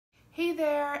Hey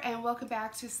there, and welcome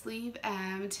back to Sleeve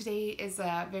M. Today is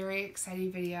a very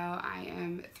exciting video. I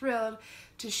am thrilled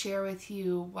to share with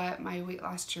you what my weight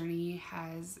loss journey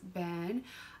has been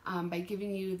by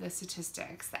giving you the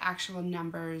statistics, the actual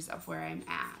numbers of where I'm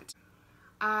at.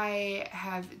 I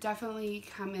have definitely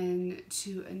come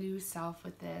into a new self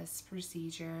with this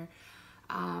procedure.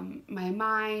 My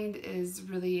mind is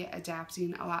really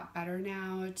adapting a lot better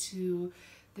now to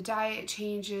the diet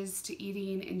changes, to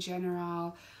eating in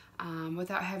general.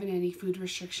 Without having any food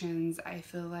restrictions, I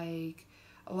feel like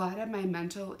a lot of my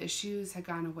mental issues had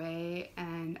gone away,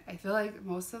 and I feel like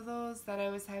most of those that I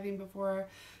was having before,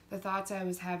 the thoughts I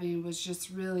was having was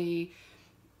just really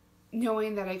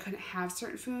knowing that I couldn't have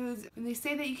certain foods. When they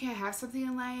say that you can't have something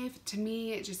in life, to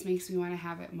me it just makes me want to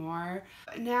have it more.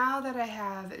 Now that I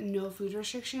have no food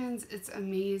restrictions, it's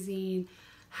amazing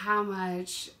how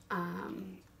much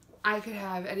I could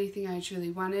have anything I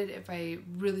truly wanted if I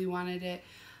really wanted it.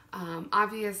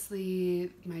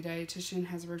 Obviously, my dietitian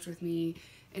has worked with me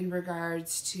in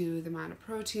regards to the amount of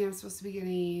protein I'm supposed to be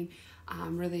getting,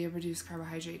 really a reduced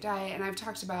carbohydrate diet, and I've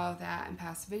talked about that in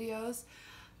past videos.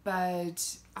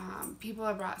 But people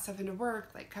have brought stuff into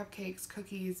work like cupcakes,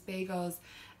 cookies, bagels,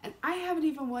 and I haven't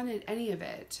even wanted any of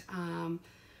it.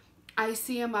 I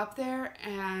see them up there,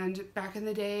 and back in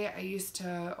the day I used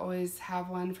to always have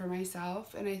one for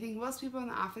myself, and I think most people in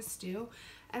the office do,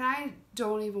 and I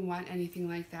don't even want anything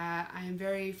like that. I am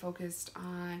very focused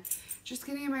on just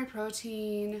getting my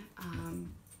protein.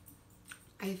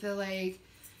 I feel like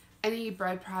any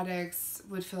bread products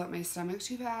would fill up my stomach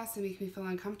too fast and make me feel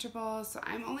uncomfortable, so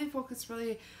I'm only focused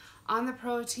really on the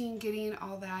protein, getting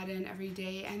all that in every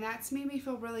day, and that's made me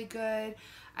feel really good.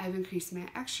 I've increased my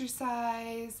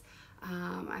exercise.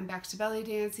 I'm back to belly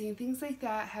dancing. Things like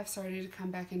that have started to come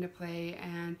back into play,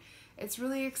 and it's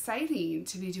really exciting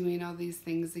to be doing all these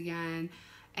things again.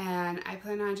 And I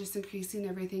plan on just increasing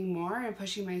everything more and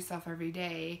pushing myself every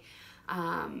day.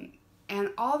 And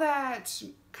all that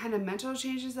kind of mental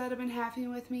changes that have been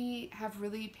happening with me have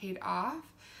really paid off.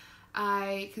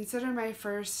 I consider my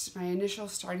initial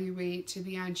starting weight to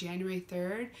be on January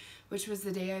 3rd, which was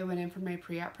the day I went in for my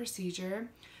pre-op procedure.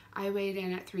 I weighed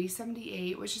in at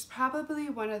 378, which is probably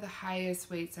one of the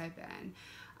highest weights I've been.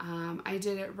 I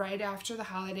did it right after the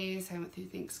holidays. I went through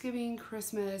Thanksgiving,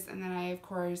 Christmas, and then I, of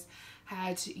course,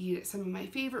 had to eat at some of my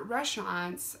favorite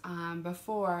restaurants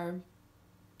before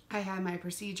I had my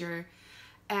procedure.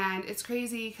 And it's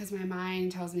crazy because my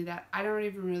mind tells me that I don't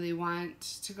even really want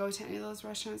to go to any of those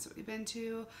restaurants that we've been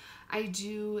to. I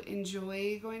do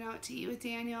enjoy going out to eat with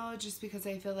Daniel just because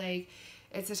I feel like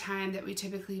it's a time that we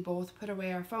typically both put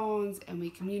away our phones and we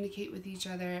communicate with each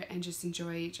other and just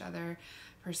enjoy each other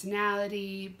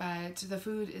personality. But the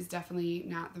food is definitely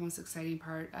not the most exciting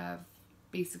part of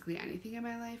basically anything in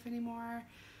my life anymore,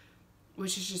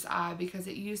 which is just odd because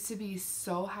it used to be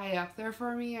so high up there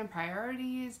for me in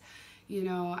priorities. You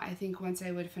know, I think once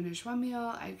I would finish one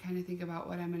meal, I'd kind of think about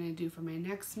what I'm going to do for my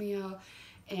next meal.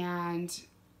 And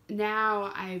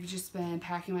now I've just been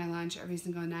packing my lunch every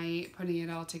single night, putting it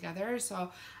all together.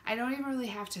 So I don't even really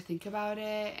have to think about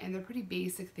it. And they're pretty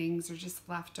basic things. They're just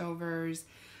leftovers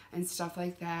and stuff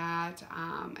like that.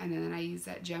 And then I use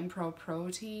that Gen Pro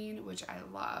protein, which I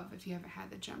love. If you haven't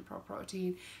had the Gen Pro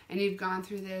protein and you've gone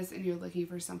through this and you're looking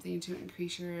for something to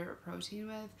increase your protein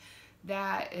with,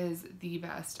 that is the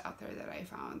best out there that I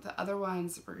found. The other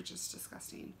ones were just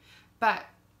disgusting. But,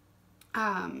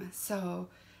 so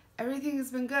everything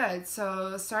has been good.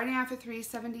 So starting off at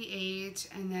 378,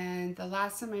 and then the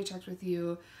last time I checked with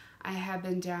you, I have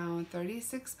been down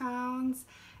 36 pounds.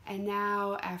 And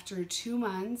now after 2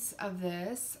 months of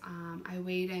this, I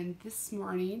weighed in this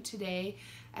morning, today,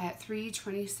 at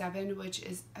 327, which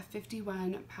is a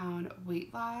 51-pound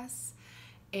weight loss.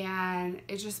 And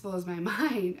it just blows my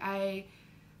mind. I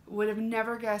would have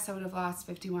never guessed I would have lost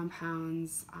 51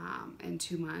 pounds in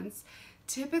 2 months.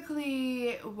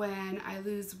 Typically, when I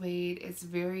lose weight, it's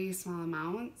very small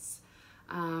amounts.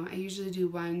 I usually do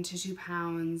 1 to 2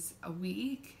 pounds a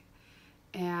week,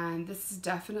 and this is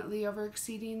definitely over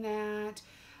exceeding that.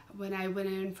 When I went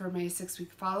in for my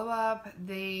 6-week follow-up,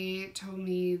 they told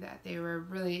me that they were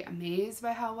really amazed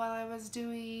by how well I was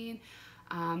doing.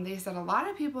 They said a lot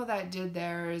of people that did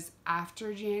theirs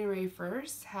after January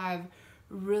 1st have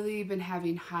really been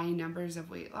having high numbers of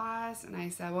weight loss. And I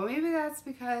said, well, maybe that's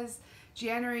because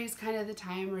January is kind of the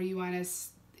time where you want to,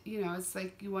 you know, it's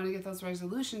like you want to get those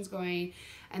resolutions going,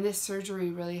 and this surgery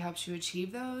really helps you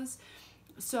achieve those.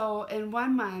 So in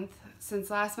 1 month, since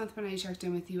last month when I checked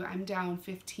in with you, I'm down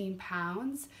 15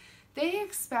 pounds. They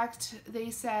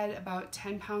said about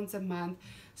 10 pounds a month.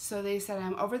 So they said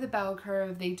I'm over the bell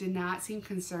curve. They did not seem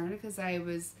concerned because I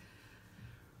was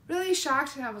really really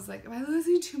shocked, and I was like, am I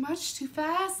losing too much too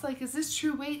fast? Like, is this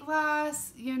true weight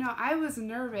loss? You know, I was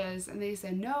nervous, and they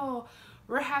said, no,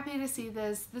 we're happy to see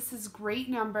this. This is great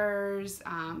numbers.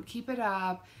 Keep it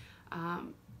up.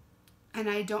 And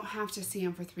I don't have to see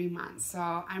them for 3 months. So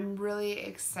I'm really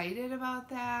excited about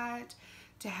that,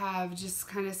 to have just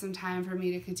kind of some time for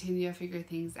me to continue to figure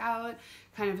things out,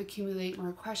 kind of accumulate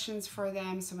more questions for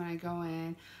them. So when I go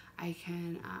in, I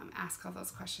can ask all those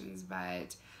questions.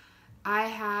 But I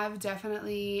have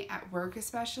definitely, at work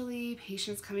especially,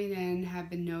 patients coming in have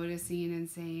been noticing and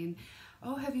saying,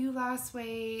 oh, have you lost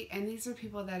weight? And these are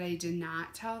people that I did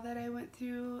not tell that I went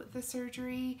through the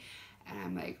surgery. And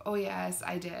I'm like, oh yes,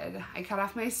 I did. I cut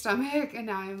off my stomach and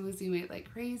now I'm losing weight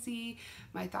like crazy.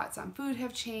 My thoughts on food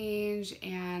have changed.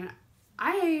 And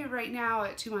I, right now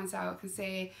at 2 months out, can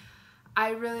say I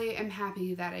really am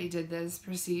happy that I did this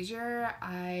procedure.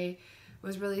 I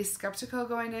was really skeptical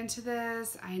going into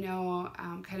this. I know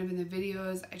kind of in the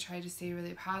videos, I tried to stay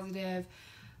really positive,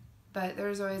 but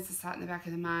there's always this thought in the back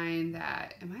of the mind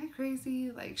that, am I crazy?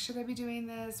 Like, should I be doing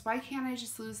this? Why can't I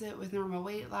just lose it with normal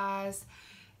weight loss?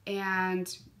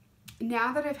 And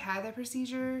now that I've had the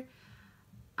procedure,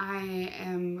 I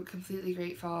am completely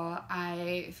grateful.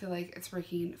 I feel like it's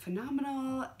working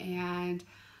phenomenal, and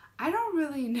I don't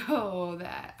really know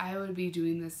that I would be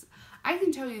doing this. I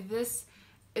can tell you this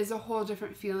is a whole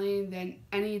different feeling than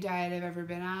any diet I've ever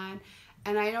been on,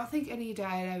 and I don't think any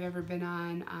diet I've ever been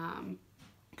on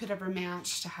could ever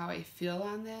match to how I feel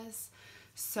on this.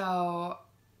 So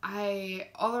I,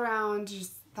 all around,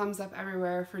 just thumbs up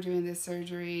everywhere for doing this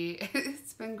surgery.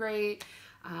 It's been great.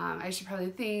 I should probably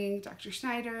thank Dr.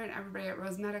 Schneider and everybody at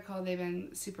Rose Medical. They've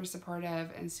been super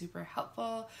supportive and super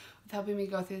helpful with helping me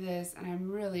go through this, and I'm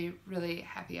really, really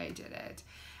happy I did it.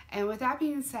 And with that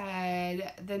being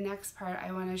said, the next part,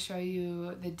 I want to show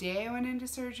you the day I went into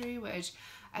surgery, which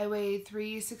I weighed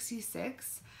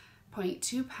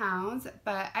 366.2 pounds,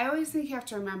 but I always think you have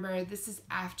to remember this is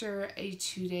after a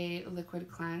 2-day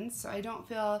liquid cleanse, so I don't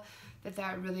feel that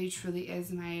that really truly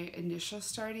is my initial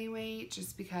starting weight,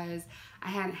 just because I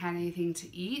hadn't had anything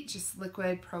to eat, just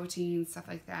liquid protein, stuff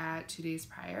like that, 2 days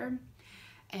prior.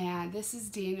 And this is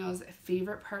Daniel's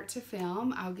favorite part to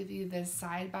film. I'll give you the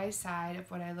side by side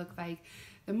of what I look like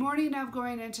the morning of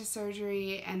going into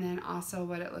surgery, and then also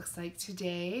what it looks like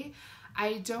today.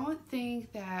 I don't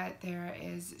think that there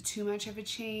is too much of a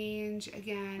change.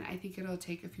 Again, I think it'll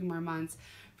take a few more months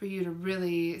for you to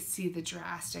really see the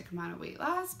drastic amount of weight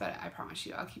loss, but I promise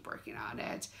you I'll keep working on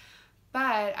it.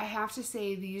 But I have to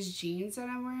say, these jeans that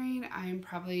I'm wearing, I'm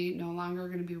probably no longer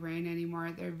going to be wearing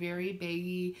anymore. They're very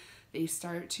baggy. They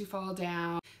start to fall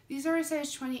down. These are a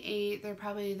size 28. They're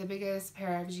probably the biggest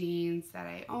pair of jeans that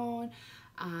I own.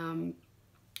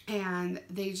 And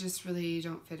they just really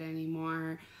don't fit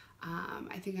anymore.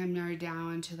 I think I'm narrowed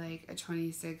down to like a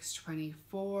 26,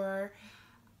 24.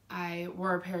 I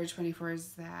wore a pair of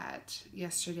 24s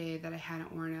yesterday that I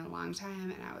hadn't worn in a long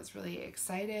time, and I was really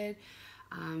excited.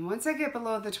 Once I get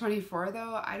below the 24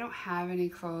 though, I don't have any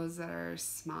clothes that are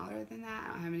smaller than that. I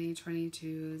don't have any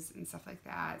 22s and stuff like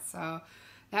that. So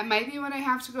that might be when I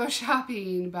have to go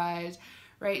shopping, but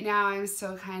right now I'm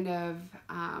still kind of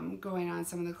going on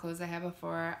some of the clothes I had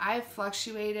before. I've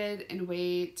fluctuated in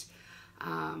weight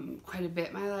quite a bit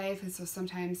in my life, and so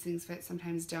sometimes things fit,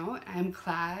 sometimes don't. I'm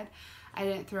glad I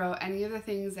didn't throw any of the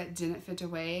things that didn't fit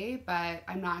away, but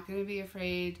I'm not going to be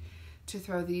afraid to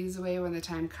throw these away when the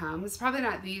time comes. Probably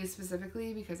not these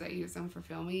specifically because I use them for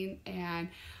filming,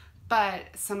 but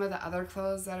some of the other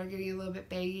clothes that are getting a little bit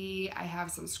baggy, I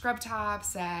have some scrub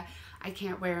tops that I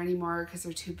can't wear anymore because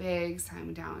they're too big, so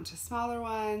I'm down to smaller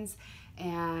ones,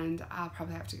 and I'll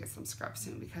probably have to get some scrubs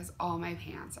soon because all my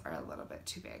pants are a little bit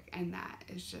too big, and that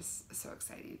is just so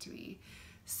exciting to me.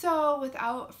 So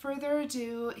without further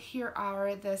ado, here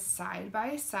are the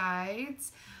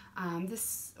side-by-sides.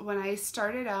 When I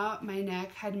started out, my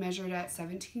neck had measured at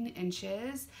 17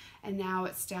 inches, and now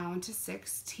it's down to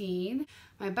 16.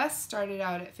 My bust started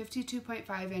out at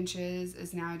 52.5 inches,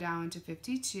 is now down to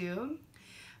 52.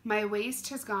 My waist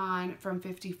has gone from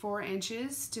 54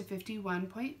 inches to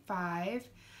 51.5.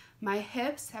 My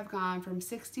hips have gone from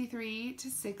 63 to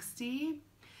 60.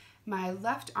 My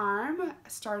left arm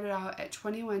started out at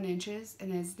 21 inches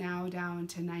and is now down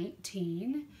to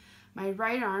 19. My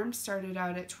right arm started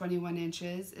out at 21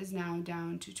 inches, is now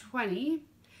down to 20.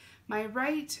 My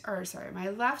left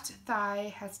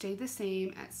thigh has stayed the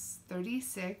same at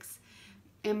 36,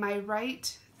 and my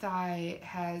right thigh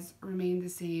has remained the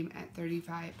same at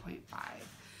 35.5.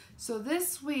 So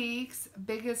this week's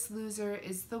biggest loser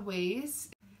is the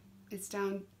waist. It's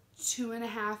down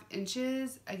 2.5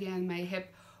 inches. Again, my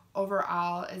hip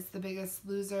overall is the biggest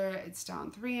loser. It's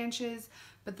down 3 inches,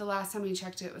 but the last time we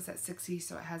checked it was at 60,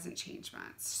 so it hasn't changed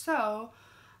much. So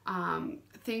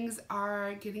things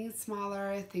are getting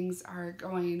smaller. Things are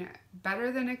going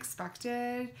better than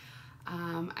expected.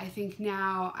 I think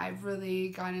now I've really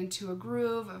gone into a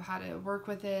groove of how to work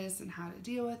with this and how to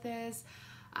deal with this.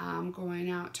 Going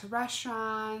out to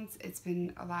restaurants, it's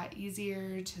been a lot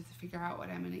easier to figure out what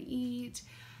I'm going to eat,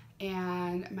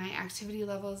 and my activity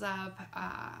level's up.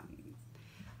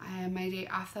 My day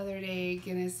off the other day,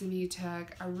 Guinness and me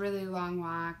took a really long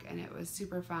walk, and it was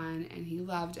super fun, and he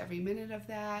loved every minute of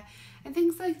that. And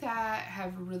things like that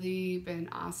have really been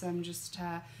awesome, just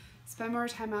to spend more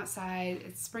time outside.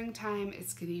 It's springtime,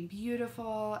 it's getting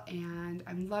beautiful, and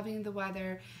I'm loving the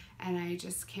weather, and I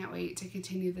just can't wait to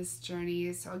continue this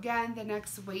journey. So again, the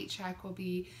next weight check will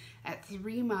be at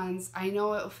 3 months. I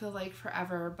know it will feel like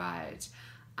forever, but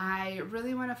I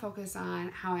really want to focus on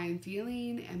how I'm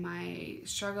feeling and my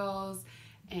struggles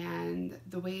and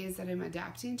the ways that I'm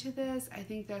adapting to this. I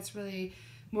think that's really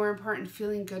more important,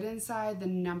 feeling good inside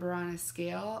than number on a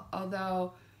scale,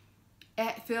 although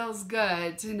it feels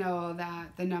good to know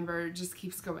that the number just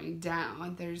keeps going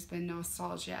down. There's been no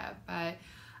stalls yet, but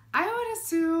I would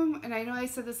assume, and I know I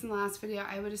said this in the last video,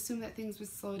 I would assume that things would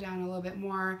slow down a little bit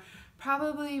more,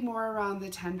 probably more around the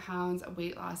 10 pounds of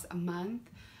weight loss a month.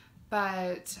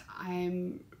 But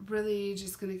I'm really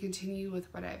just going to continue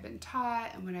with what I've been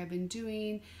taught and what I've been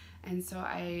doing. And so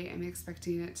I am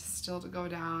expecting it still to go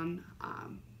down,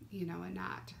 you know, and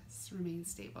not remain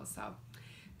stable. So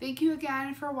thank you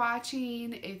again for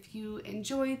watching. If you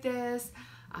enjoyed this,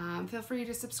 feel free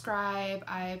to subscribe.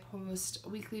 I post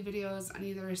weekly videos on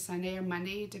either Sunday or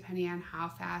Monday, depending on how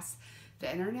fast the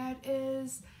internet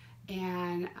is.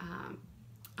 And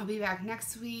I'll be back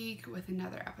next week with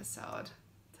another episode.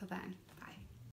 Till then.